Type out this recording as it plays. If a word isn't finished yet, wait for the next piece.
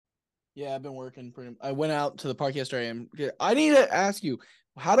Yeah, I've been working pretty. I went out to the park yesterday, and I need to ask you,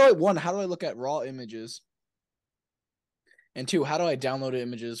 how do I look at raw images, and two, how do I download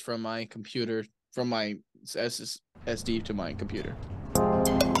images from my computer from my SSD to my computer?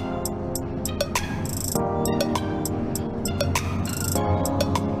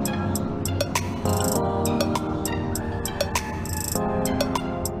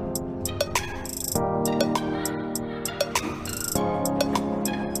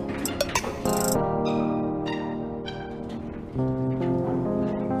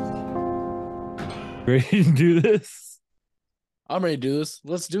 Ready to do this? I'm ready to do this.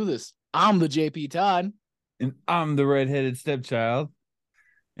 Let's do this. I'm the JP Todd, And I'm the redheaded stepchild,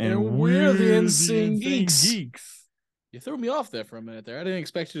 and and we're the we're the Insane insane Geeks. geeks. You threw me off there for a minute there. I didn't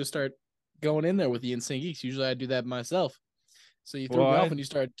expect you to start going in there with the Insane Geeks. Usually I do that myself. So you threw Well, me off when you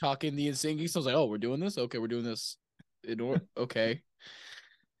started talking the Insane Geeks. I was like, oh, we're doing this? Okay, we're doing this. Okay.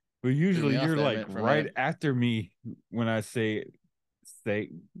 Threw usually me off you're there like for a right minute. after me when I say say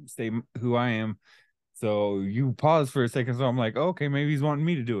who I am. So you pause for a second, so I'm like, okay, maybe he's wanting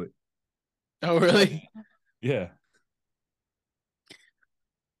me to do it. Oh, really? Yeah,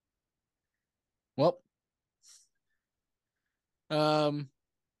 Well, um,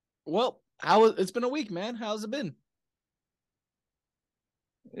 how it's been a week, man. How's it been?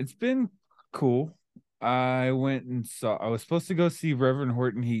 it's been cool. I went and saw. I was supposed to go see Reverend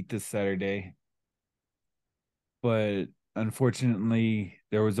Horton Heat this Saturday, but unfortunately,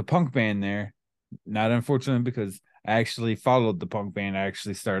 there was a punk band there. Not unfortunately, because I actually followed the punk band. I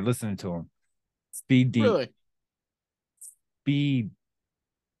actually started listening to them. Speed Deep, Really? Speed,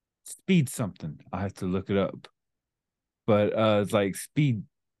 Speed something. I have to look it up. But it's like Speed.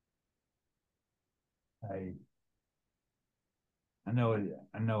 I I know it.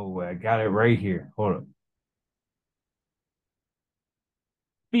 I know. I got it right here. Hold up.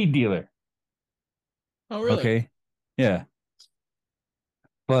 Speed Dealer. Oh, really? Okay. Yeah.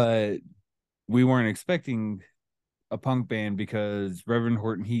 But we weren't expecting a punk band because Reverend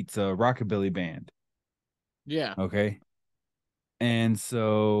Horton Heat's a rockabilly band. Yeah. Okay. And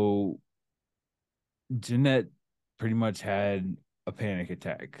so Jeanette pretty much had a panic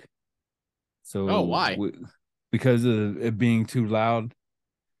attack. Oh, So why? because of it being too loud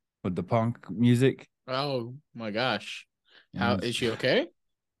with the punk music, Oh my gosh. How and is she okay?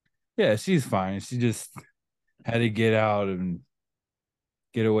 yeah, she's fine. She just had to get out and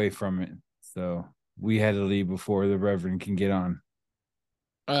get away from it. So we had to leave before the Reverend can get on.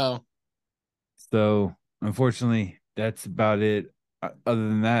 Oh, So unfortunately, that's about it. Other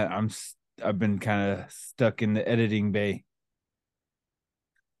than that, I've been kind of stuck in the editing bay.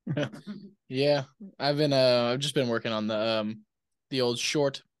 yeah. I've just been working on the old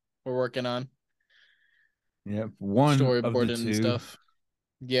short we're working on, Yep, one of the storyboarding and two. stuff.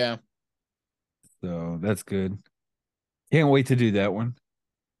 Yeah. So that's good. Can't wait to do that one.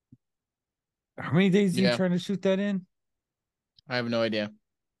 How many days are you Yeah. trying to shoot that in? I have no idea.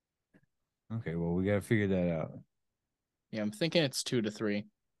 Okay, well, we got to figure that out. Yeah, I'm thinking it's 2 to 3. I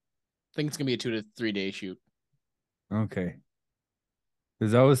think it's gonna be a 2 to 3 day shoot. Okay.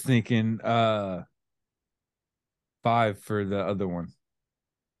 Because I was thinking 5 for the other one.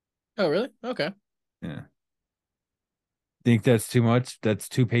 Oh, really? Okay. Yeah. Think that's too much? That's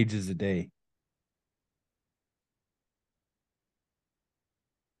 2 pages a day.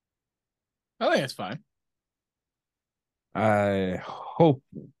 I think it's fine. I hope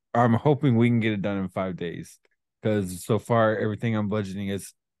I'm hoping we can get it done in 5 days. Because so far everything I'm budgeting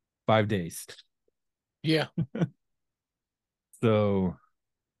is 5 days. Yeah. So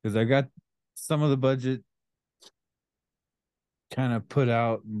because I got some of the budget kind of put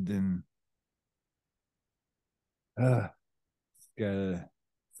out and then uh got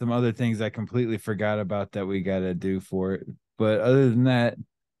some other things I completely forgot about that we gotta do for it. But other than that,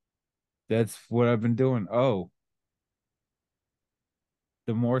 that's what I've been doing. Oh,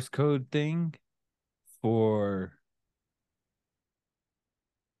 the Morse code thing for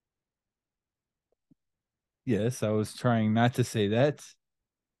yes, I was trying not to say that.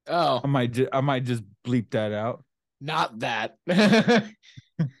 Oh, I might just bleep that out. not that.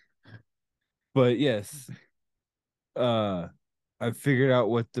 But yes, uh I figured out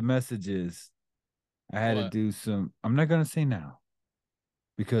what the message is. I had to What? do some I'm not gonna say now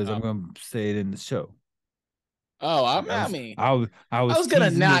because I'm Oh. gonna say it in the show. Oh, I I was mean, I I was was gonna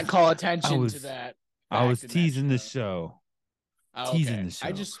teasing not this call I attention to was that I fact was in that teasing the show. show. Oh, Teasing okay. the I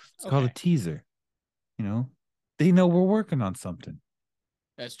show. just It's called a okay. teaser. You know, they know we're working on something.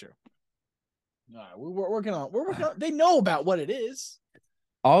 That's true. All right, we're working on. We're working on. They know about what it is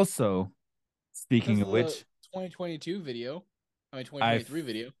Also, because speaking of of the which, 2022 video. I mean, I 2023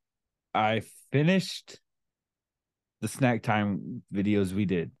 video. I finished the snack time videos we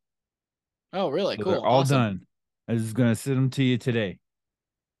did. Oh, really? So they're Cool. all Awesome. done. I'm just gonna send them to you today.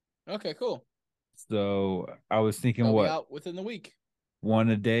 Okay, cool. So I was thinking, They'll be what, out within the week. one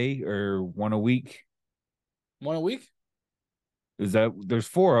a day or one a week? One a week? Is that there's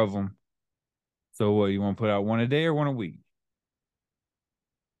four of them? So what, you want to put out one a day or one a week?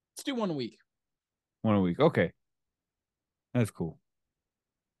 Let's do one a week. One a week. Okay, that's cool.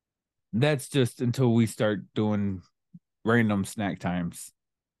 That's just until we start doing random snack times.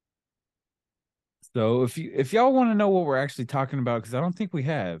 So if y'all want to know what we're actually talking about, because I don't think we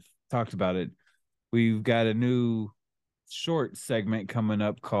have talked about it, we've got a new short segment coming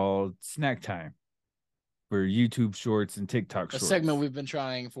up called Snack Time for YouTube Shorts and TikTok A Shorts. segment we've been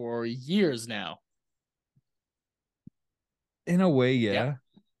trying for years now. In a way, yeah.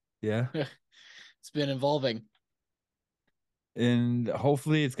 It's been evolving. And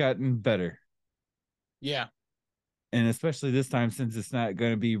hopefully it's gotten better. Yeah. And especially this time, since it's not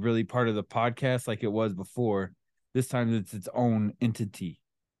going to be really part of the podcast like it was before, this time it's its own entity.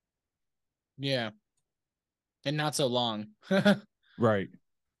 Yeah. And not so long. Right.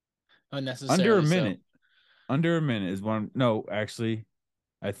 Unnecessarily Under a so. minute. Under a minute is one. No, actually,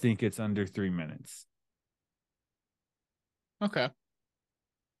 I think it's under 3 minutes. Okay.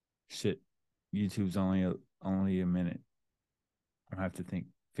 Shit. YouTube's only a minute. I have to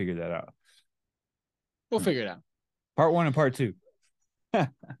figure that out. We'll figure it out. Part 1 and part 2.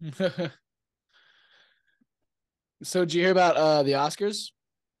 So did you hear about the Oscars?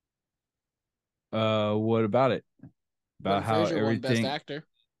 What about it? About Brendan how Fraser won Best everything. Actor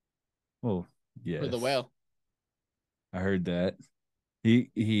Oh, yes. for The Whale. I heard that.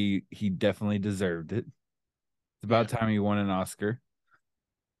 He definitely deserved it. It's about time he won an Oscar.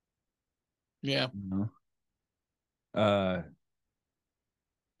 Yeah. You know?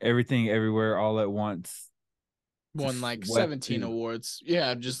 Everything Everywhere All at Once Won like 17 awards.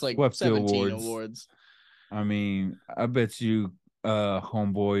 Yeah, just like 17 awards. I mean, I bet you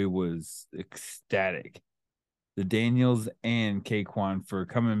Homeboy was ecstatic. The Daniels and K-Quan for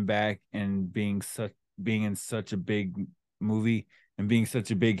coming back and being in such a big movie and being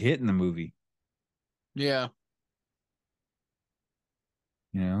such a big hit in the movie. Yeah.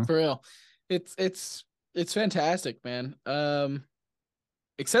 You know? For real. It's fantastic, man.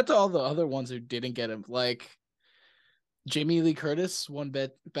 Except all the other ones who didn't get him, like Jamie Lee Curtis won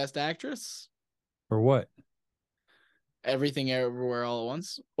Best Actress. For what? Everything Everywhere All at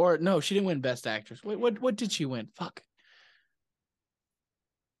Once. Or no, she didn't win Best Actress. Wait, what did she win? Fuck.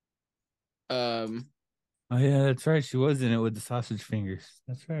 Oh yeah, that's right. She was in it with the sausage fingers.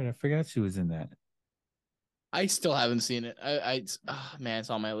 That's right. I forgot she was in that. I still haven't seen it. Man, it's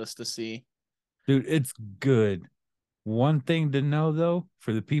on my list to see. Dude, it's good. One thing to know though,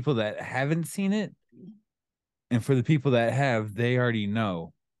 for the people that haven't seen it, and for the people that have, they already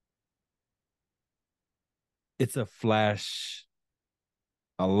know. It's a flash,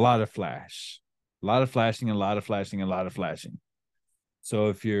 a lot of flash, a lot of flashing, a lot of flashing, a lot of flashing. So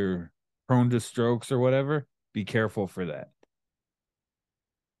if you're prone to strokes or whatever, be careful for that.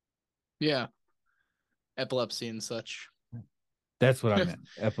 Yeah. Epilepsy and such. That's what I meant.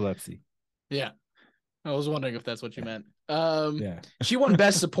 Epilepsy. Yeah. I was wondering if that's what you meant. Yeah. She won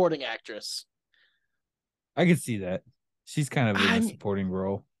Best Supporting Actress. I can see that. She's kind of in a supporting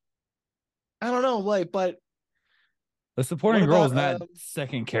role. I don't know, like, but the supporting role is not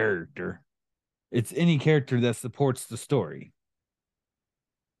second character. It's any character that supports the story.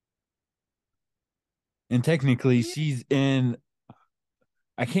 And technically, she's in.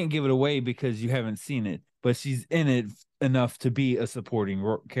 I can't give it away because you haven't seen it, but she's in it enough to be a supporting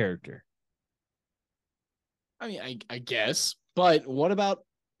character. I mean, I guess. But what about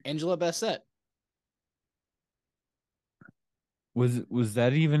Angela Bassett? Was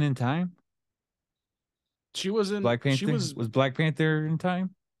that even in time? She was in Black Panther. She was Black Panther in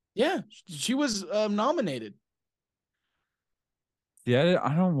time? Yeah, she was nominated. Yeah,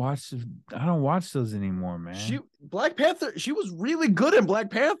 I don't watch those anymore, man. Black Panther, she was really good in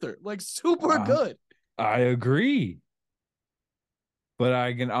Black Panther. Like super good. I agree. But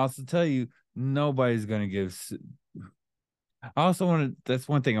I can also tell you nobody's going to give. I also want to. That's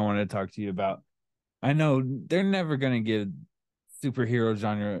one thing I wanted to talk to you about. I know they're never going to give superhero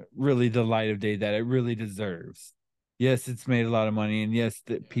genre really the light of day that it really deserves. Yes, it's made a lot of money, and yes,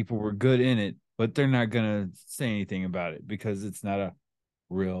 that people were good in it, but they're not going to say anything about it because it's not a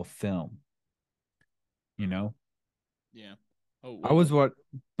real film. You know? Yeah.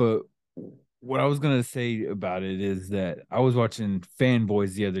 But what I was going to say about it is that I was watching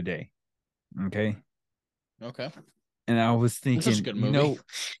Fanboys the other day. Okay. And I was It's such a thinking, good movie.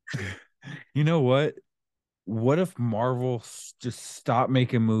 you know what? What if Marvel just stopped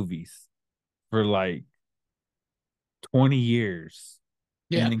making movies for like 20 years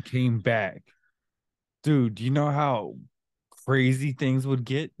Yeah. and then came back? Dude, do you know how crazy things would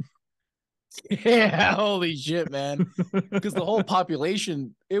get? Yeah, holy shit, man. Because the whole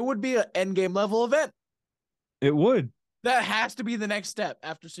population, it would be an end game level event. It would. That has to be the next step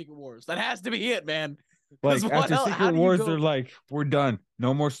after Secret Wars. That has to be it, man. Because Like what after else? How Secret do you Wars, they're go? like, we're done.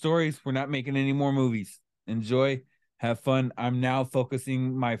 No more stories. We're not making any more movies. Enjoy, have fun. I'm now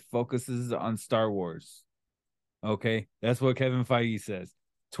focusing my focuses on Star Wars. Okay. That's what Kevin Feige says.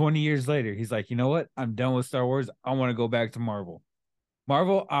 20 years later, he's like, you know what? I'm done with Star Wars. I want to go back to Marvel.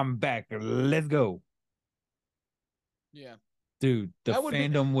 Marvel, I'm back. Let's go. Yeah, Dude, the that would be.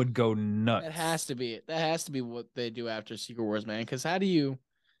 fandom would go That has nuts. to be it. That has to be what they do after Secret Wars, man. Because how do you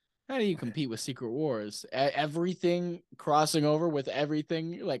compete with Secret Wars? Everything crossing over with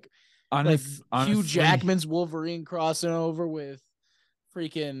everything, like Hugh Honestly, Jackman's Wolverine crossing over with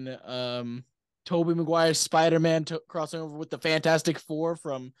freaking Tobey Maguire's Spider-Man crossing over with the Fantastic Four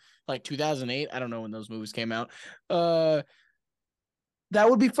from like 2008. I don't know when those movies came out. Uh, that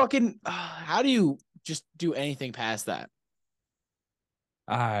would be fucking. How do you just do anything past that?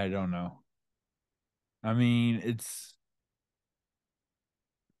 I don't know. I mean, it's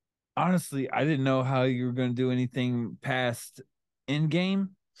honestly, I didn't know how you were going to do anything past Endgame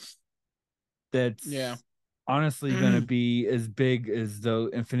Yeah. that's honestly going to be as big as the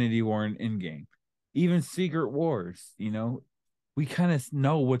Infinity War and Endgame. Even Secret Wars, we kind of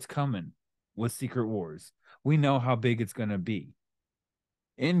know what's coming with Secret Wars. We know how big it's going to be.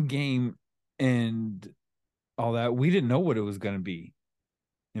 Endgame and all that, we didn't know what it was going to be.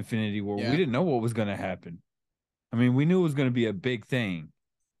 Infinity War, we Yeah. didn't know what was going to happen. I mean, we knew it was going to be a big thing,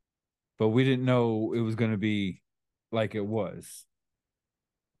 but we didn't know it was going to be like it was.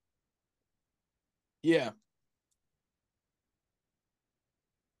 Yeah.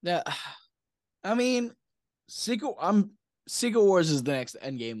 Yeah. I mean, Secret Wars is the next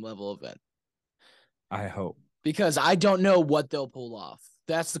Endgame level event I hope. because I don't know what they'll pull off.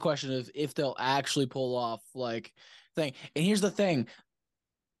 That's the question of if they'll actually pull off like thing. And here's the thing: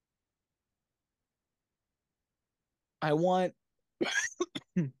 I want,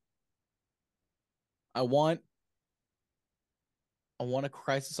 I want, I want a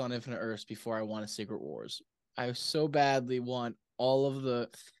Crisis on Infinite Earths before I want a Secret Wars. I so badly want all of the,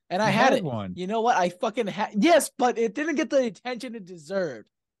 and I You had had it. one. You know what? I fucking had yes, but it didn't get the attention it deserved.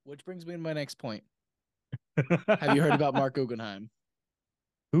 Which brings me to my next point. Have you heard about Mark Guggenheim?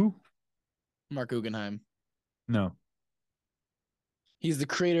 Who? Mark Guggenheim. No. He's the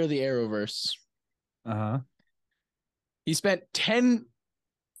creator of the Arrowverse. Uh huh. He spent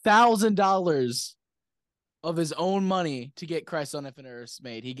 $10,000 of his own money to get Christ on Infinite Earths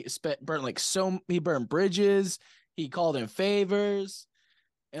made. He burned bridges, he called in favors,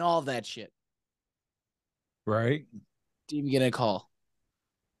 and all of that shit. Right. Didn't even get a call.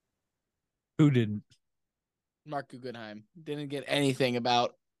 Who didn't? Mark Guggenheim didn't get anything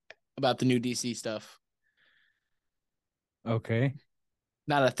about the new DC stuff. Okay.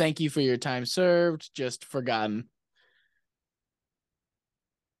 Not a thank you for your time served, just forgotten.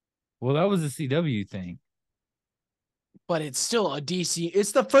 Well, that was a CW thing. But it's still a DC.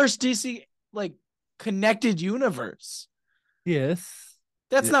 It's the first DC like connected universe. Yes.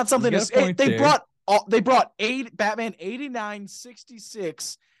 That's Yeah, not you something got a to. point there. They brought eight Batman 89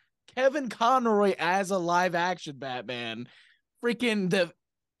 66, Kevin Conroy as a live action Batman, freaking the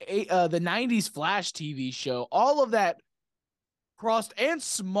 90s Flash TV show, all of that crossed, and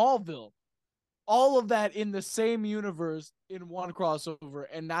Smallville, all of that in the same universe in one crossover,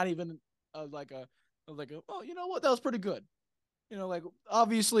 and not even oh, you know what, that was pretty good. Like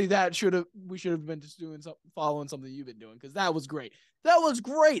obviously we should have been just doing something, following something you've been doing, because that was great. That was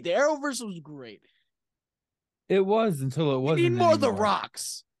great. The Arrowverse was great. It was until it We need wasn't more of the anymore.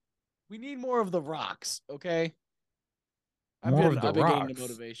 Rocks. We need more of the Rocks. Okay. More of the I've been getting into rocks.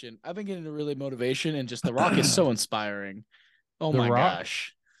 motivation. I've been getting into really motivation, and just the Rock is so inspiring. Oh The my Rock,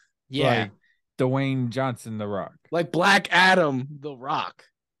 gosh. Yeah. like Dwayne Johnson, The Rock. Like Black Adam, the Rock.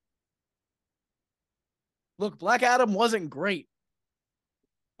 Look, Black Adam wasn't great,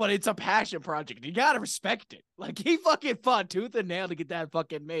 but it's a passion project. You gotta respect it. Like he fucking fought tooth and nail to get that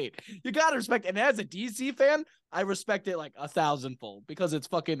fucking made. You gotta respect it. And as a DC fan, I respect it like 1,000-fold because it's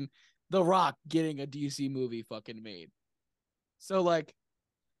fucking The Rock getting a DC movie fucking made. So like,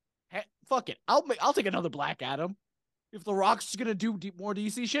 fuck it. I'll take another Black Adam. If The Rock's gonna do more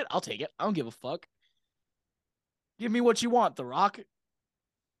DC shit, I'll take it. I don't give a fuck. Give me what you want, The Rock.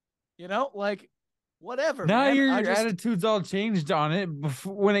 Like Whatever, Now man. I your just attitude's all changed on it.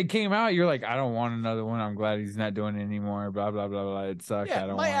 When it came out, you're like, I don't want another one. I'm glad he's not doing it anymore. Blah blah blah blah. It sucked. yeah, I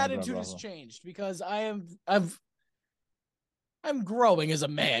don't my want it. Blah attitude blah has blah. changed because I'm growing as a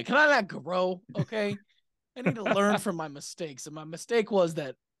man. Can I not grow? Okay. I need to learn from my mistakes. And my mistake was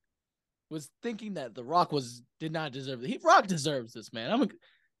thinking that The Rock did not deserve it. Rock deserves this, man.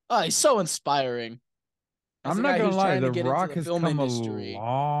 He's so inspiring. As I'm a not guy gonna who's lie. trying to The get into Rock the has film come a industry.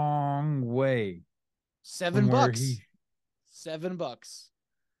 long way Seven from where bucks. $7.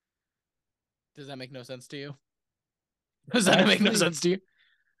 Does that make no sense to you? Does that make no actually. sense to you?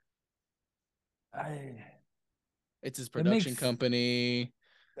 I, It's his it production makes company.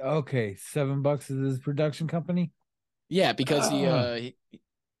 okay. $7 is his production company. Yeah, because Ah, he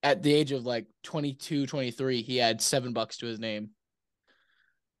at the age of like 22, 23, he had $7 to his name.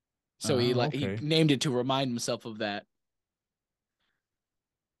 So he okay. named it to remind himself of that.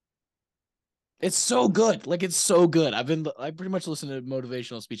 It's so good. Like it's so good. I pretty much listen to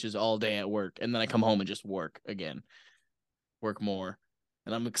motivational speeches all day at work, and then I come home and just work again, work more,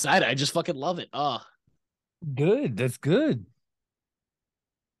 and I'm excited. I just fucking love it. Oh Good. That's good.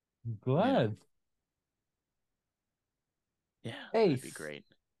 I'm yeah, glad. yeah, that'd be Ace. great.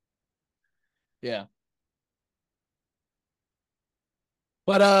 Yeah,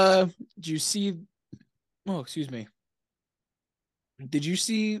 but did you see? Oh, excuse me. Did you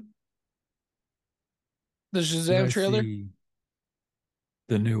see the Did Shazam I trailer see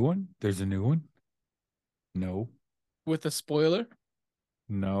the new one? There's a new one? No. with the spoiler?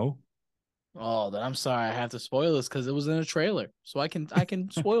 No. Oh, then I'm sorry. I have to spoil this because it was in a trailer, so I can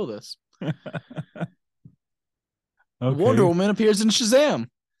spoil this. Wonder Okay. Woman appears in Shazam.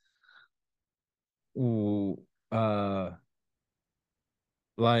 Ooh, uh,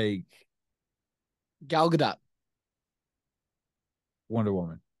 like Gal Gadot. Wonder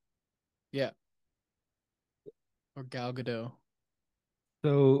Woman. Yeah, or Gal Gadot.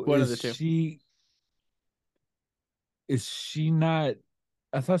 So One of the two. is she not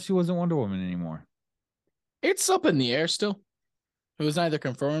I thought she wasn't Wonder Woman anymore. It's up in the air still. It was neither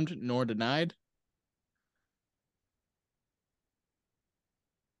confirmed nor denied.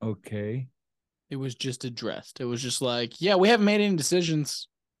 Okay. It was just addressed. It was just like, yeah, we haven't made any decisions.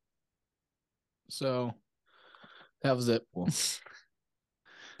 So that was it. Well, that's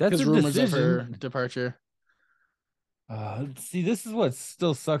Because a rumors of her decision. departure. See, this is what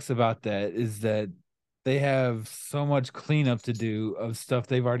still sucks about that is that they have so much cleanup to do of stuff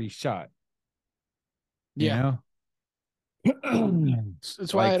they've already shot, you Yeah. know?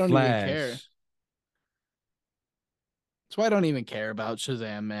 That's why Like I don't even care. Flash. That's why I don't even care about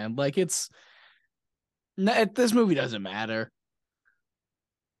Shazam, man. Like this movie doesn't matter.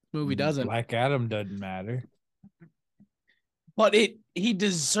 This movie doesn't. Black Adam doesn't matter. But he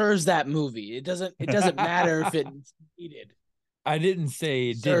deserves that movie. It doesn't matter if it's needed. I didn't say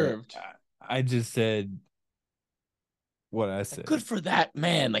it didn't. Deserved. I just said what I Like, said. good for that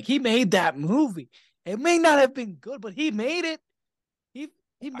man. Like he made that movie. It may not have been good, but he made it. He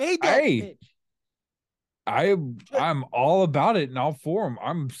he made that I pitch. I I'm all about it and all for him.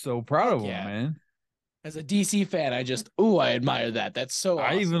 I'm so proud Fuck of him, yeah. man. As a DC fan, I admire that. That's so I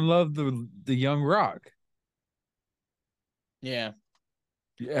awesome. even love the Young Rock. Yeah.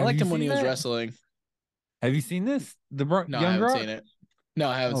 I Have liked you him when he seen was that? wrestling. Have you seen this? No, I Young haven't Rock? seen it. No,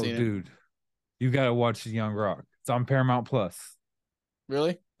 I haven't Oh, seen it. dude, you got to watch the Young Rock. It's on Paramount Plus.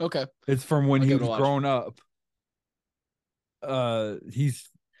 Really? Okay. It's from when I'll he give it a was watch. growing up. He's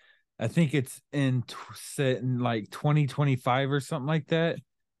I think it's set in like 2025 or something like that.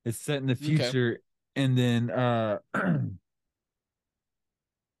 It's set in the Okay. future, and then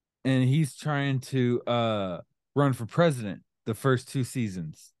and he's trying to run for president the first two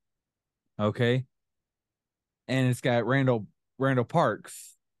seasons. Okay. And it's got Randall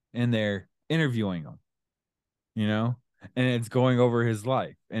Parks in there interviewing him, you know, and it's going over his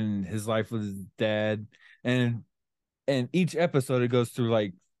life and his life with his dad. And each episode it goes through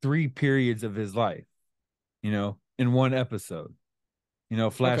like three periods of his life, you know, in one episode, you know,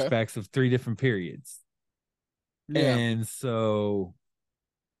 Okay. flashbacks of three different periods. Yeah. And so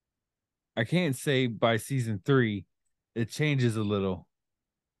I can't say by season three it changes a little,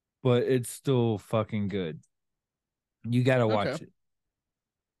 but it's still fucking good. You got to Okay. watch it.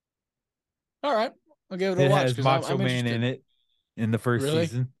 All right. I'll give it a It watch has because Macho I'm Man in interested. it in the first Really?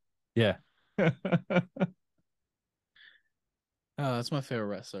 season. Yeah. Oh, that's my favorite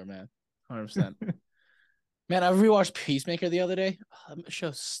wrestler, man. 100%. Man, I rewatched Peacemaker the other day. Oh, that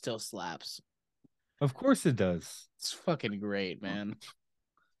show still slaps. Of course it does. It's fucking great, man. It's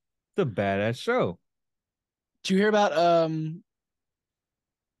a badass show. Did you hear about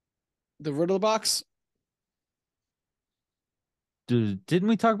the Riddle box? Didn't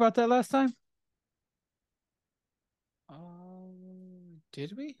we talk about that last time?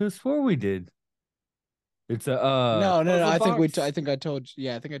 Did we? It was before we did. It's a No. puzzle I think box. I think I told.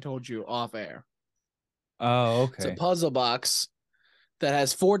 Yeah, I think I told you off air. Oh, It's a okay. puzzle box that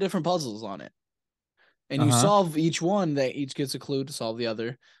has 4 different puzzles on it, and you Uh-huh. solve each one. That each gets a clue to solve the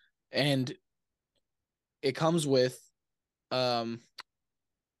other, and it comes with um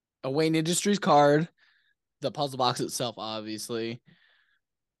a Wayne Industries card, the puzzle box itself, obviously,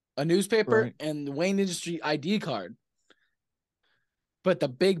 a newspaper, Right. and the Wayne Industry ID card. But the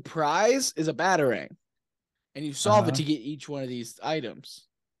big prize is a batarang, and you solve it Uh-huh. to get each one of these items.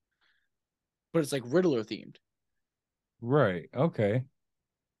 But it's like Riddler themed. Right. Okay.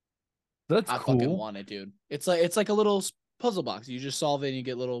 That's I fucking cool. want it, dude. It's like a little puzzle box. You just solve it and you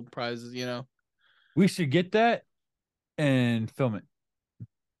get little prizes. We should get that and film it.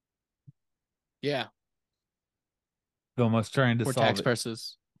 Yeah, Film us trying to for solve tax it.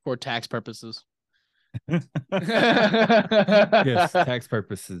 purposes. For tax purposes. Yes, tax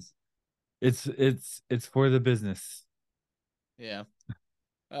purposes. It's for the business. Yeah.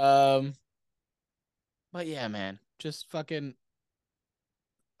 Um. But yeah, man, just fucking.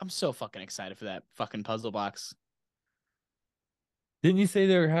 I'm so fucking excited for that fucking puzzle box. Didn't you say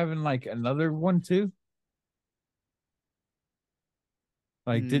they were having like another one too?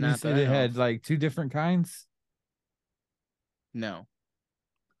 Like, didn't you Not say that I they know had of. like two different kinds? No.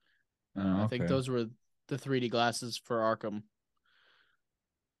 Oh, I think okay. those were the 3D glasses for Arkham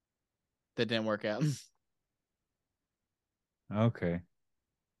that didn't work out. Okay.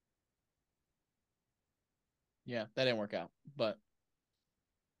 Yeah, that didn't work out. But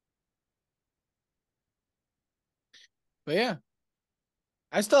yeah,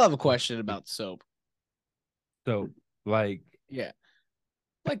 I still have a question about soap. So, like, Yeah,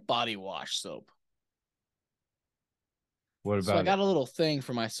 like body wash soap. what So I about it? got a little thing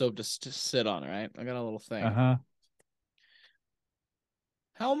for my soap to sit on, right? I got a little thing. Uh-huh.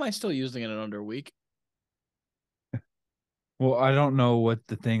 How am I still using it in under a week? Well, I don't know what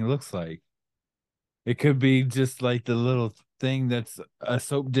the thing looks like. It could be just like the little thing that's a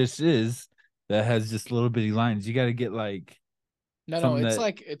soap dish is that has just little bitty lines. You got to get like No, something it's that,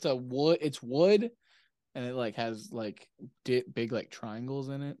 like it's a wood. It's wood, and it like has like big like triangles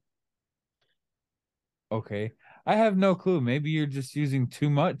in it. okay. I have no clue. Maybe you're just using too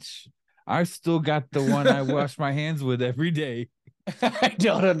much. I still got the one I wash my hands with every day. I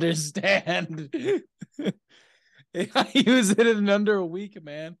don't understand. I use it in under a week,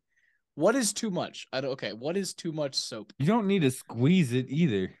 man. What is too much? I don't. Okay, what is too much soap? You don't need to squeeze it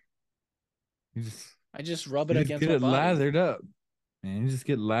either. You just I just rub you it just against get my it body. lathered up. And you just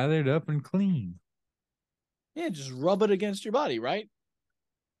get lathered up and clean. Yeah, just rub it against your body, right?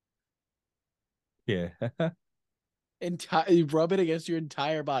 Yeah. You rub it against your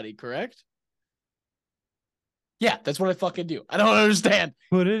entire body, correct? Yeah, that's what I fucking do. I don't understand.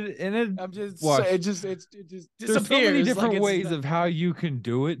 Put it in a I'm just wash. it just There's so many disappears like different it's ways not. of how you can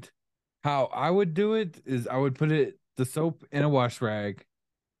do it. How I would do it is I would put the soap in a wash rag,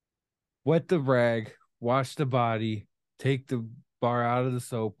 wet the rag, wash the body, take the bar out of the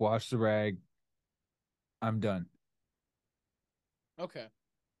soap, wash the rag. I'm done. Okay.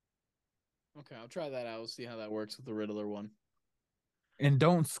 Okay, I'll try that out. We'll see how that works with the Riddler one. And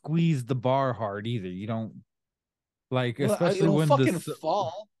don't squeeze the bar hard either. You don't like, Well, especially it'll when fucking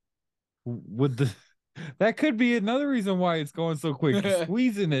fall. with the that could be another reason why it's going so quick. You're Well,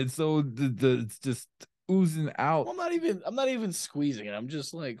 squeezing it so it's just oozing out. I'm not even squeezing it. I'm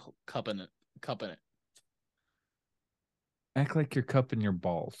just like cupping it. Act like you're cupping your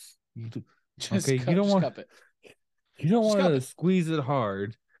balls. Okay, Just cup it. you don't Just want cup to it. squeeze it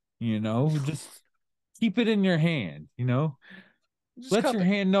hard, just keep it in your hand, Just let cup your it.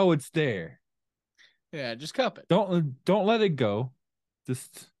 hand know it's there. Yeah, just cup it. Don't let it go.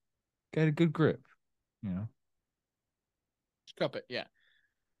 Just get a good grip, Just cup it. Yeah.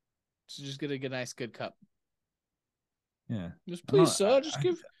 So just get a nice good cup. yeah. Just I don't please, sir. Just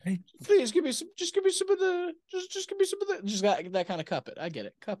give. I Please give me some. Just give me some of the. Just give me some of the. Just got that kind of cup it. I get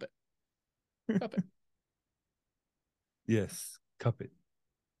it. Cup it. Cup it. yes, cup it.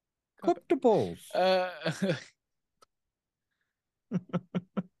 Cup Cup the balls.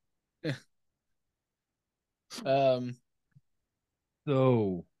 it. Um.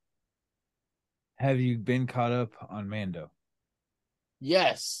 So, have you been caught up on Mando?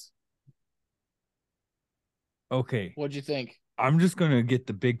 Yes. Okay, What'd you think? I'm just gonna get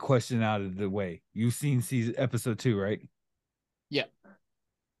the big question out of the way. You've seen season episode 2, right? Yeah.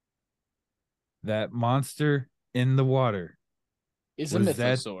 That monster in the water, Is a was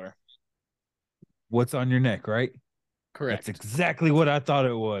that mythosaur. what's on your neck, right? That's Correct. exactly what I thought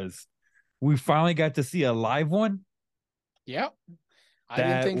it was. We finally got to see a live one. Yep. I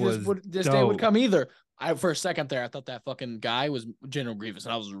didn't That think was this day would dope. come either. I for a second there, I thought that fucking guy was General Grievous,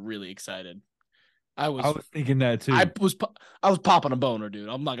 and I was really excited. I I was was thinking that I too. was I was popping a boner, dude.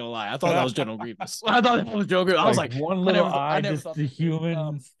 I'm not gonna lie. I thought that was General Grievous. I thought that was General Grievous. I was Like like, one little I eye, never just thought the this day would human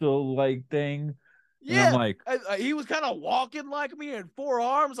come. still like thing. And I'm Yeah, like, he was kind of walking like me in 4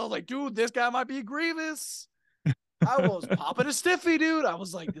 arms. I was like, dude, this guy might be Grievous. I was popping a stiffy, dude. I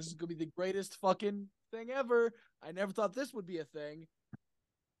was like, this is gonna be the greatest fucking thing ever. I never thought this would be a thing.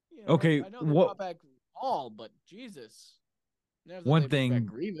 You know, okay, I know they what brought back all, but Jesus, never thought one they'd bring back thing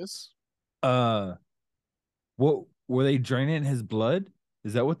Grievous. uh what were they draining his blood?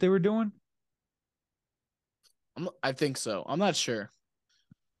 Is that what they were doing? I think so. I'm not sure.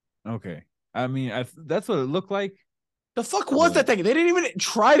 Okay. I mean, that's what it looked like. The fuck was But that thing? They didn't even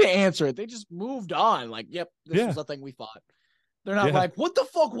try to answer it. They just moved on. Like, yep, this was yeah, the thing we thought. They're not yeah. like, what the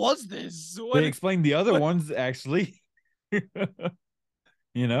fuck was this? They explained the other What ones actually.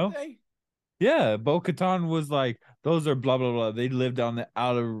 You did know? they? Yeah, Bo-Katan was like, those are blah blah blah. They lived on the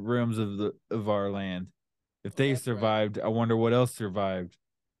outer rims of our land. If Oh, they that's right. survived, I wonder what else survived.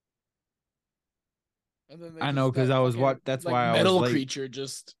 And then they I know just because that I was fucking what that's like why I was metal late. creature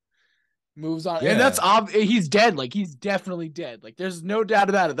just moves on, and Yeah. he's dead. Like he's definitely dead. Like there's no doubt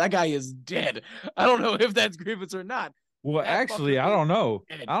about it. That guy is dead. I don't know if that's Grievous or not. Well, That fucker actually, I is don't know.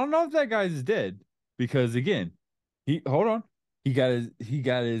 dead. I don't know if that guy's dead because again, he hold on. He got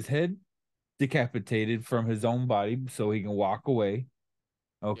his head decapitated from his own body so he can walk away.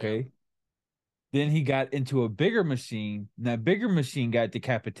 Yeah. Okay. Then he got into a bigger machine. And that bigger machine got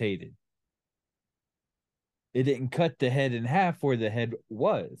decapitated. It didn't cut the head in half where the head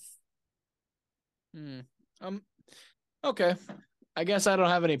was. Hmm. Um. Okay. I guess I don't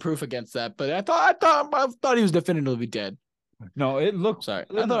have any proof against that, but I thought he was definitively dead. No, it looked. Sorry,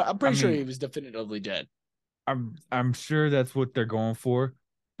 I'm I pretty sure he mean, was definitively dead. I'm sure that's what they're going for.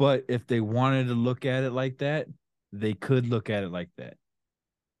 But if they wanted to look at it like that, they could look at it like that.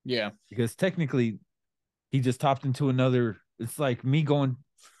 Yeah. Because technically, he just hopped into another. It's like me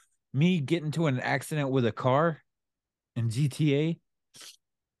getting to an accident with a car in GTA,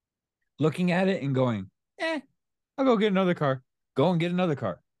 looking at it and going, I'll go get another car. Go and get another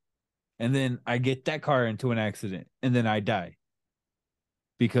car. And then I get that car into an accident and then I die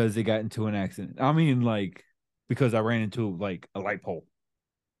because it got into an accident. I mean, like, because I ran into like a light pole,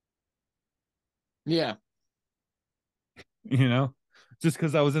 Yeah. you know, just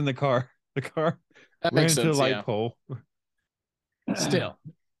because I was in the car. The car That ran makes into a sense. light Yeah. pole. Still,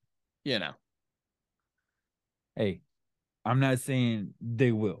 you know. Hey, I'm not saying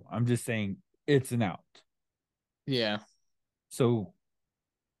they will. I'm just saying it's an out. Yeah. So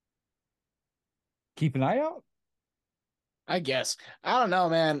keep an eye out. I guess. I don't know,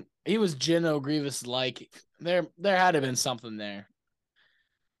 man. He was Gino Grievous like there had to have been something there.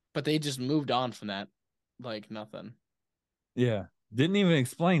 But they just moved on from that like nothing. Yeah. Didn't even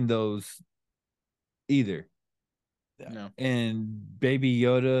explain those either. No. And Baby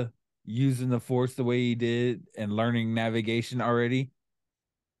Yoda using the Force the way he did and learning navigation already.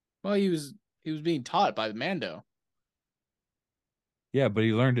 Well, he was being taught by Mando. Yeah, but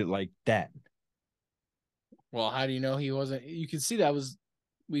he learned it like that. Well, how do you know he wasn't? You can see that was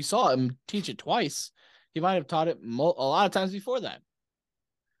we saw him teach it twice. He might have taught it a lot of times before that.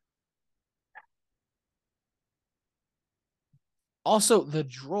 Also, the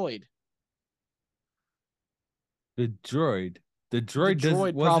droid. The droid. The The droid doesn't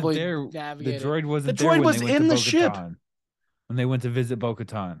droid wasn't probably there. The navigated. droid The wasn't there droid when they was went to in the ship. Bo-Katan. When they went to visit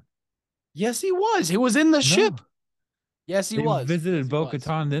Bo-Katan. Yes, he was. He was in the No. ship. Yes, he They was. visited Yes, he was.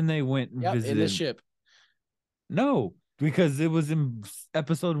 Bo-Katan, then they went and Yep, in the visited. ship. No, because it was in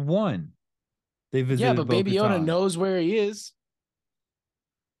episode 1. They Yeah, visited but Baby Yoda Bo-Katan. knows where he is.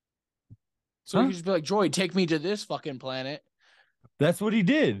 So he Huh? could just be like, droid, take me to this fucking planet. That's what he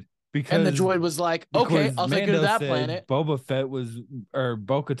did And the because droid was like, okay, because I'll take you to Mando that said planet. Boba Fett was or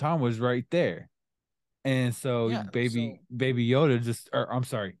Bo-Katan was right there. And so Yeah, so baby Yoda just or I'm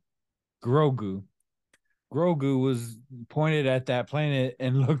sorry, Grogu. Grogu was pointed at that planet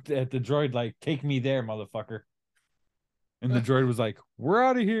and looked at the droid like, take me there, motherfucker. And the droid was like, we're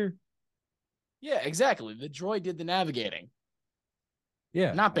out of here. yeah, exactly. The droid did the navigating.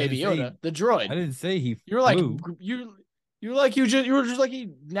 Yeah. Not Baby Yoda, the droid. I didn't say he You're like flew. you were just like he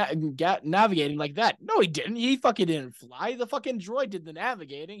navigating like that. No, he didn't. He fucking didn't fly. The fucking droid did the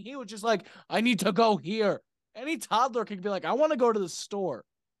navigating. He was just like, I need to go here. Any toddler can be like, I want to go to the store.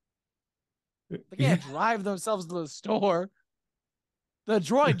 They can't drive themselves to the store. The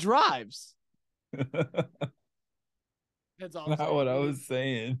droid drives. That's all I'm Not what I saying. was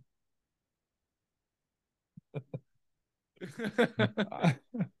saying. I,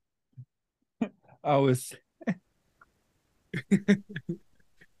 I was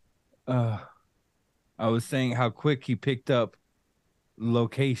uh I was saying how quick he picked up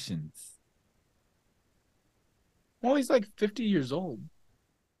locations. Well, he's like 50 years old.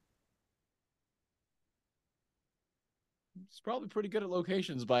 He's probably pretty good at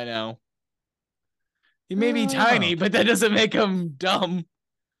locations by now. He may be tiny, but that doesn't make him dumb.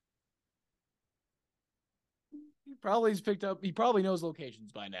 He probably knows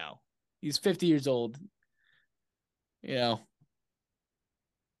locations by now. He's 50 years old. You know.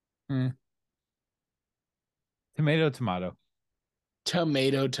 Tomato, tomato.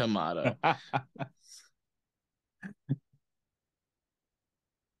 Tomato, tomato.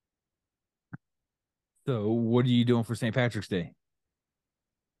 So, what are you doing for St. Patrick's Day?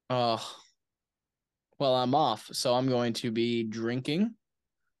 Well, I'm off, so I'm going to be drinking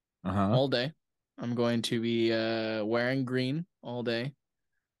all day. I'm going to be wearing green all day.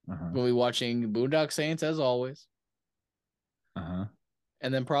 We'll be watching Boondock Saints as always. And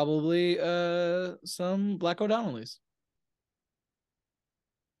then probably some Black O'Donnell's.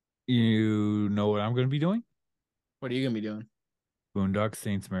 You know what I'm going to be doing? What are you going to be doing? Boondock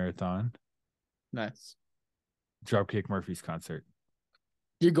Saints Marathon. Nice. Dropkick Murphys concert.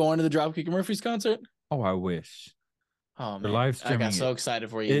 You're going to the Dropkick Murphys concert? Oh, I wish. Oh, They're man. live streaming I got so excited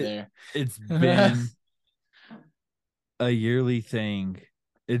for you there. It's been a yearly thing.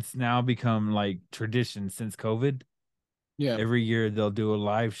 It's now become like tradition since COVID. Yeah. Every year they'll do a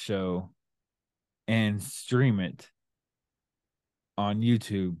live show and stream it on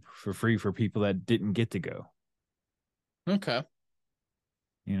YouTube for free for people that didn't get to go. Okay.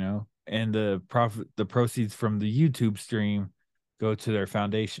 You know, and the proceeds from the YouTube stream go to their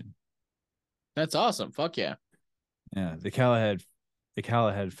foundation. That's awesome. Fuck yeah. Yeah, the Callahan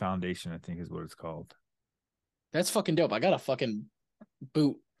Foundation, I think is what it's called. That's fucking dope. I got a fucking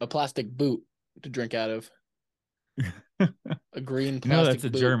boot, a plastic boot to drink out of. A green plastic No, that's a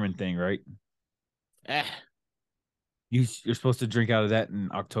boot. German thing, right? You're supposed to drink out of that in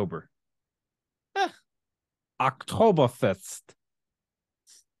October. Oktoberfest.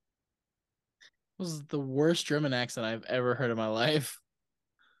 This is the worst German accent I've ever heard in my life.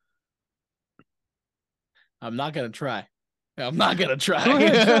 I'm not gonna try. I'm not gonna try. Go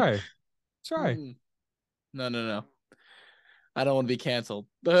ahead, try. No. I don't want to be canceled.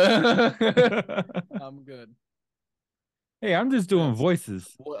 I'm good. Hey, I'm just doing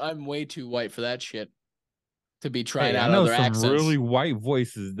voices. I'm way too white for that shit. To be trying out I know other some accents. really white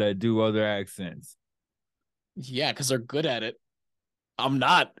voices that do other accents. Yeah, because they're good at it. I'm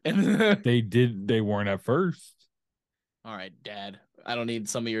not. They weren't at first. All right, Dad. I don't need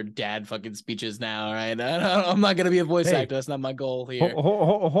some of your dad fucking speeches now. All right, I'm not gonna be a voice actor. That's not my goal here.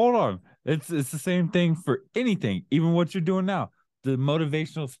 Hold on. It's the same thing for anything, even what you're doing now. The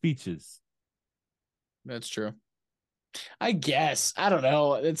motivational speeches. That's true. I guess. I don't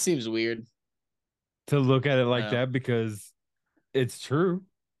know. It seems weird to look at it like that because it's true.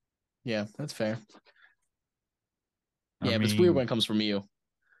 Yeah, that's fair. Yeah, but it's weird when it comes from you.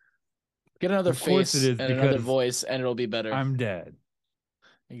 Get another face and another voice, and it'll be better. I'm dead.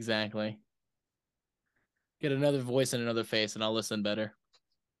 Exactly. Get another voice and another face, and I'll listen better.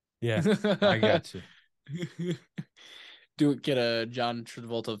 Yeah, I got you. Get a John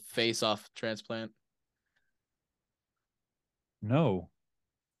Travolta face-off transplant. No.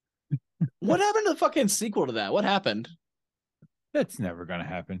 What happened to the fucking sequel to that? What happened? That's never gonna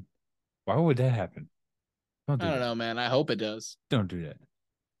happen. Why would that happen? I don't know, man. I hope it does. Don't do that.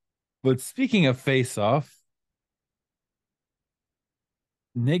 But speaking of face-off,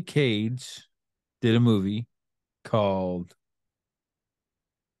 Nick Cage did a movie called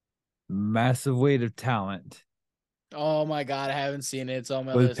Massive Weight of Talent. Oh my god, I haven't seen it. It's on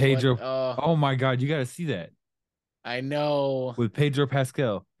my with list. Pedro. Oh my god, you got to see that. I know. With Pedro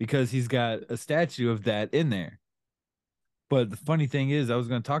Pascal, because he's got a statue of that in there. But the funny thing is, I was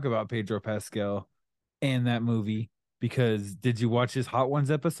going to talk about Pedro Pascal and that movie because did you watch his Hot Ones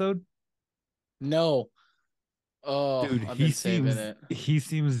episode? No. Oh, dude, he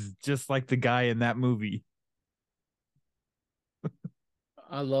seems just like the guy in that movie.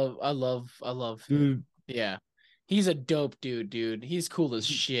 I love dude. Him. Yeah. He's a dope dude. He's cool as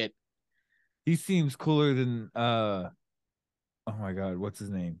shit. He seems cooler than oh my god, what's his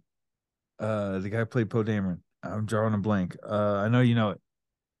name? The guy who played Poe Dameron. I'm drawing a blank. I know you know it.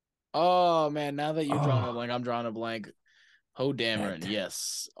 Oh man, now that you're drawing a blank, I'm drawing a blank. Poe Dameron,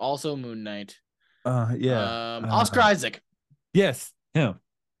 yes. Also Moon Knight. Yeah. Oscar Isaac. Yes, him.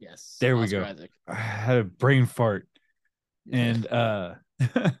 Yes. There we go. Isaac. I had a brain fart. And but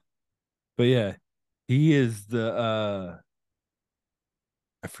yeah, he is the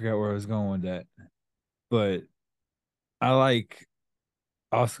I forgot where I was going with that. But I like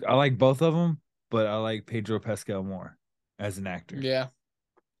I like both of them, but I like Pedro Pascal more as an actor. Yeah,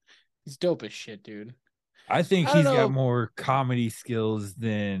 he's dope as shit, dude. I think I don't he's got know. more comedy skills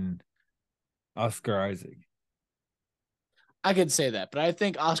than Oscar Isaac. I could say that, but I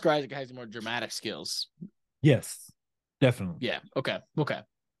think Oscar Isaac has more dramatic skills. Yes, definitely. Yeah. Okay. Okay.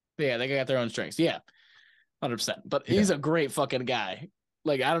 Yeah, they got their own strengths. Yeah, 100%. But Yeah. he's a great fucking guy.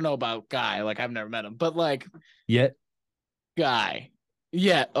 Like, I don't know about guy. Like, I've never met him, but like, Yet. guy.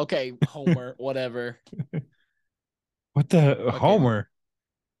 Yeah. Okay. Homer. Whatever. What the Fucking. Homer?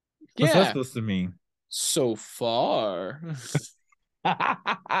 What's that Yeah. supposed to mean? So far.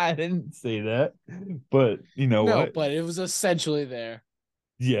 I didn't say that, but you know No, what? but it was essentially there.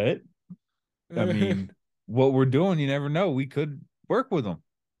 Yet, I mean, what we're doing, you never know. We could work with them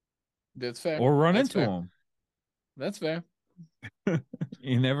That's fair. or run That's into fair. them. That's fair.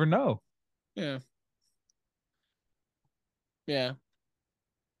 You never know. Yeah. Yeah.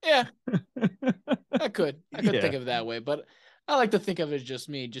 Yeah. I could. I could think Yeah, of it that way, but I like to think of it as just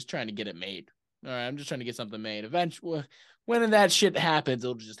me just trying to get it made. All right. I'm just trying to get something made. Eventually, when that shit happens,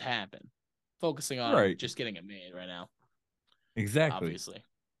 it'll just happen. Focusing on right. just getting it made right now, Exactly. obviously.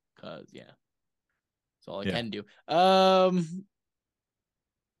 Because, yeah, that's all I Yeah. can do.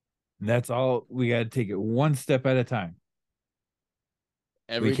 And that's all. We got to take it one step at a time.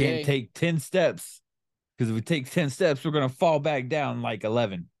 We Every can't day, take 10 steps because if we take 10 steps, we're going to fall back down like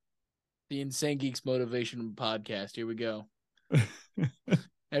 11. the Insane Geeks Motivation Podcast. Here we go.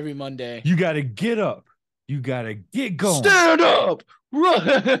 Every Monday. You got to get up. You got to get going. Stand up!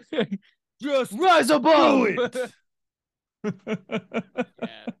 Just rise above! do it.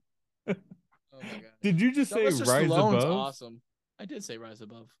 Yeah. Oh my god. Did you just say Sylvester rise Stallone's above? awesome. I did say rise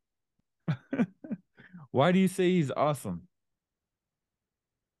above. Why do you say he's awesome?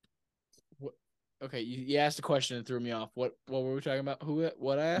 What? Okay, you asked a question and threw me off. What were we talking about?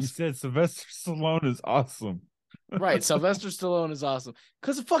 What I You asked? said Sylvester Stallone is awesome. Right, Sylvester Stallone is awesome.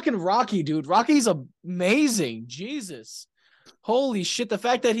 Because of fucking Rocky, dude. Rocky's amazing. Jesus. Holy shit. The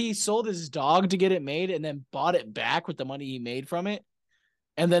fact that he sold his dog to get it made and then bought it back with the money he made from it.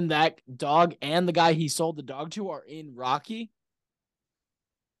 And then that dog and the guy he sold the dog to are in Rocky.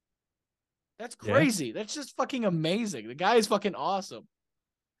 That's crazy. Yeah. That's just fucking amazing. The guy is fucking awesome.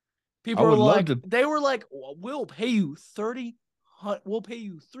 People are like, they were like, we'll pay you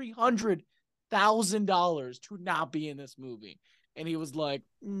 $300,000 to not be in this movie. And he was like,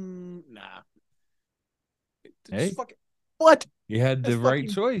 nah. Hey, fucking, what? You had the right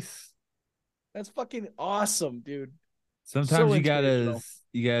choice. That's fucking awesome, dude. Sometimes you gotta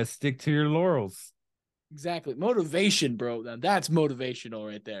stick to your laurels. Exactly. Motivation, bro. Now that's motivational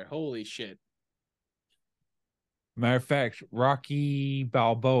right there. Holy shit. Matter of fact, Rocky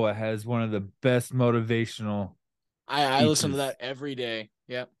Balboa has one of the best motivational. I listen to that every day.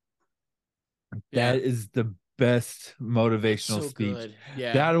 Yep. That is the best motivational speech. Good.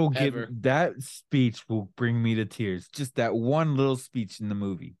 Yeah. That'll get that speech will bring me to tears. Just that one little speech in the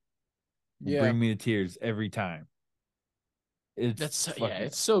movie will bring me to tears every time. It's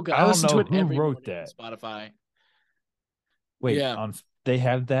so good. I listen to it who wrote that. Spotify. Wait, they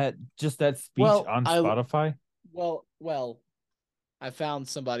have that speech on Spotify? Well, I found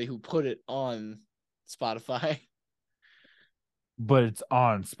somebody who put it on Spotify. But it's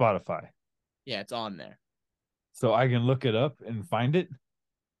on Spotify. Yeah, it's on there. So I can look it up and find it?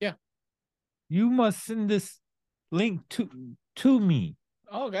 Yeah. You must send this link to me.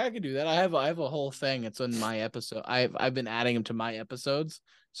 Oh, okay, I can do that. I have a whole thing. It's on my episode. I've been adding them to my episodes.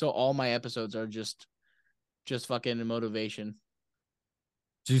 So all my episodes are just fucking motivation.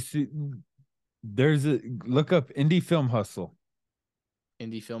 Do you see look up Indie Film Hustle.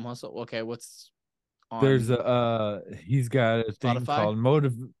 Indie Film Hustle. Okay, what's on? There's he's got a thing called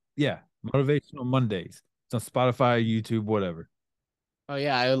Motivational Mondays. It's on Spotify, YouTube, whatever. Oh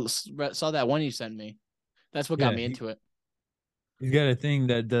yeah, I saw that one you sent me. That's what got me into it. He's got a thing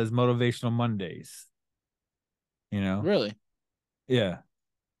that does Motivational Mondays. You know? Really? Yeah.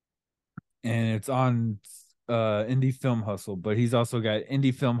 And it's on Indie Film Hustle, but he's also got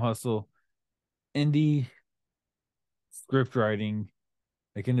Indie Film Hustle, indie script writing,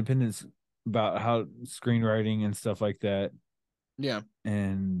 like independence about how screenwriting and stuff like that. Yeah.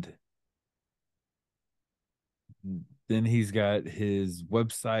 And then he's got his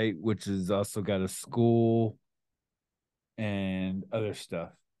website, which has also got a school and other stuff.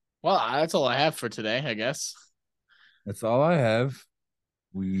 Well, that's all I have for today, I guess. That's all I have.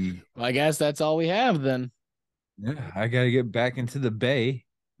 I guess that's all we have then. Yeah, I gotta get back into the bay.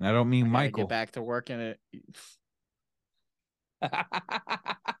 I don't mean I gotta Michael. get back to working it.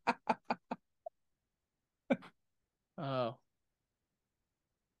 Oh,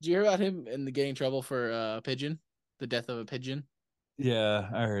 did you hear about him and the getting trouble for a pigeon? The death of a pigeon. Yeah,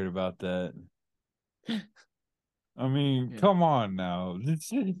 I heard about that. I mean, Yeah, come on now.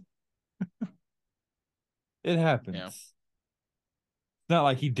 It happens. yeah, It's not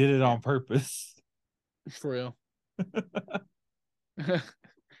like he did it yeah, on purpose. for real.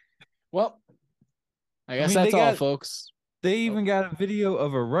 Well, I I guess mean, that's all, folks. they Oh, even got a video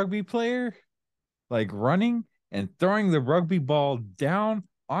of a rugby player like running and throwing the rugby ball down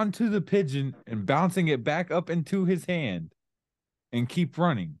onto the pigeon and bouncing it back up into his hand and keep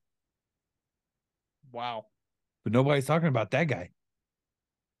running. wow. But nobody's talking about that guy.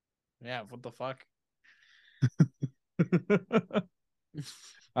 Yeah, what the fuck?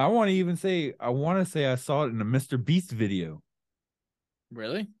 I want to even say, I want to say I saw it in a Mr. Beast video.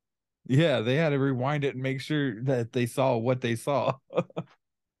 Really? Yeah, they had to rewind it and make sure that they saw what they saw.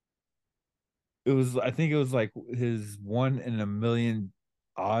 It was, I think it was like his 1 in a million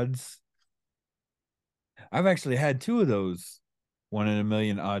odds. I've actually had two of those 1 in a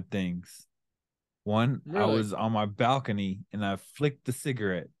million odd things. One, I Really? was on my balcony and I flicked the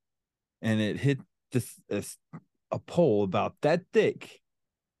cigarette and it hit this a pole about that thick.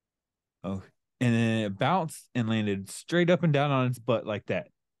 Oh, and then it bounced and landed straight up and down on its butt like that.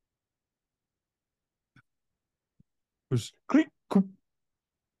 It was click.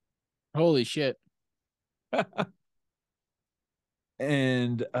 Holy shit.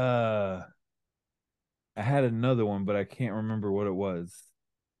 And I had another one, but I can't remember what it was.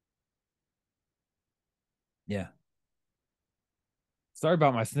 Yeah. Sorry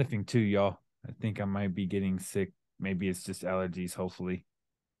about my sniffing too, y'all. I think I might be getting sick. Maybe it's just allergies, hopefully.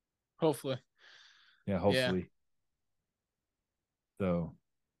 Hopefully. Yeah, hopefully. So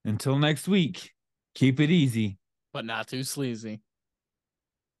until next week, keep it easy. But not too sleazy.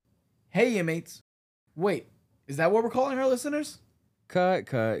 Hey, you mates. Wait, is that what we're calling our listeners? Cut.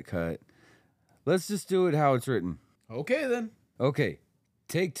 Let's just do it how it's written. Okay, then. Okay,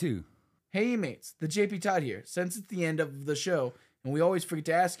 take two. Hey, you mates. The JP Todd here. Since it's the end of the show, and we always forget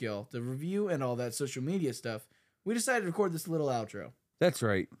to ask y'all the review and all that social media stuff, we decided to record this little outro. That's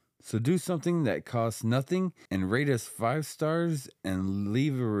right. So do something that costs nothing and rate us 5 stars and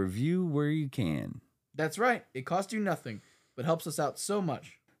leave a review where you can. That's right. It costs you nothing, but helps us out so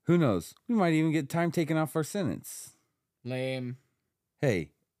much. Who knows? We might even get time taken off our sentence. Lame.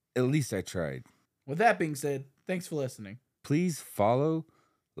 Hey, at least I tried. With that being said, thanks for listening. Please follow,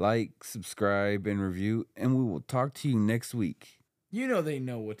 like, subscribe, and review, and we will talk to you next week. You know they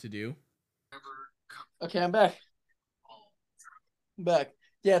know what to do. Okay, I'm back. I'm back.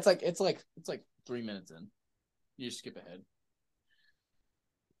 Yeah, it's like 3 minutes in. You just skip ahead.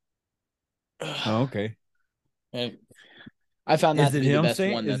 Oh, okay. And I found that Is to it be the him best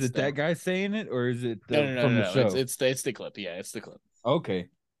saying? one. Is it that guy saying it, or is it from the No. show? It's the clip. Yeah, it's the clip. Okay.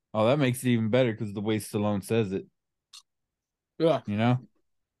 Oh, that makes it even better because the way Stallone says it, Yeah. you know,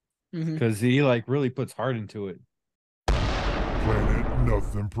 because he like really puts heart into it. Planet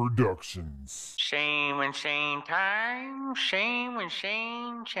Nothing Productions. Shame and Shane time. Shame and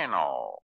Shane channel.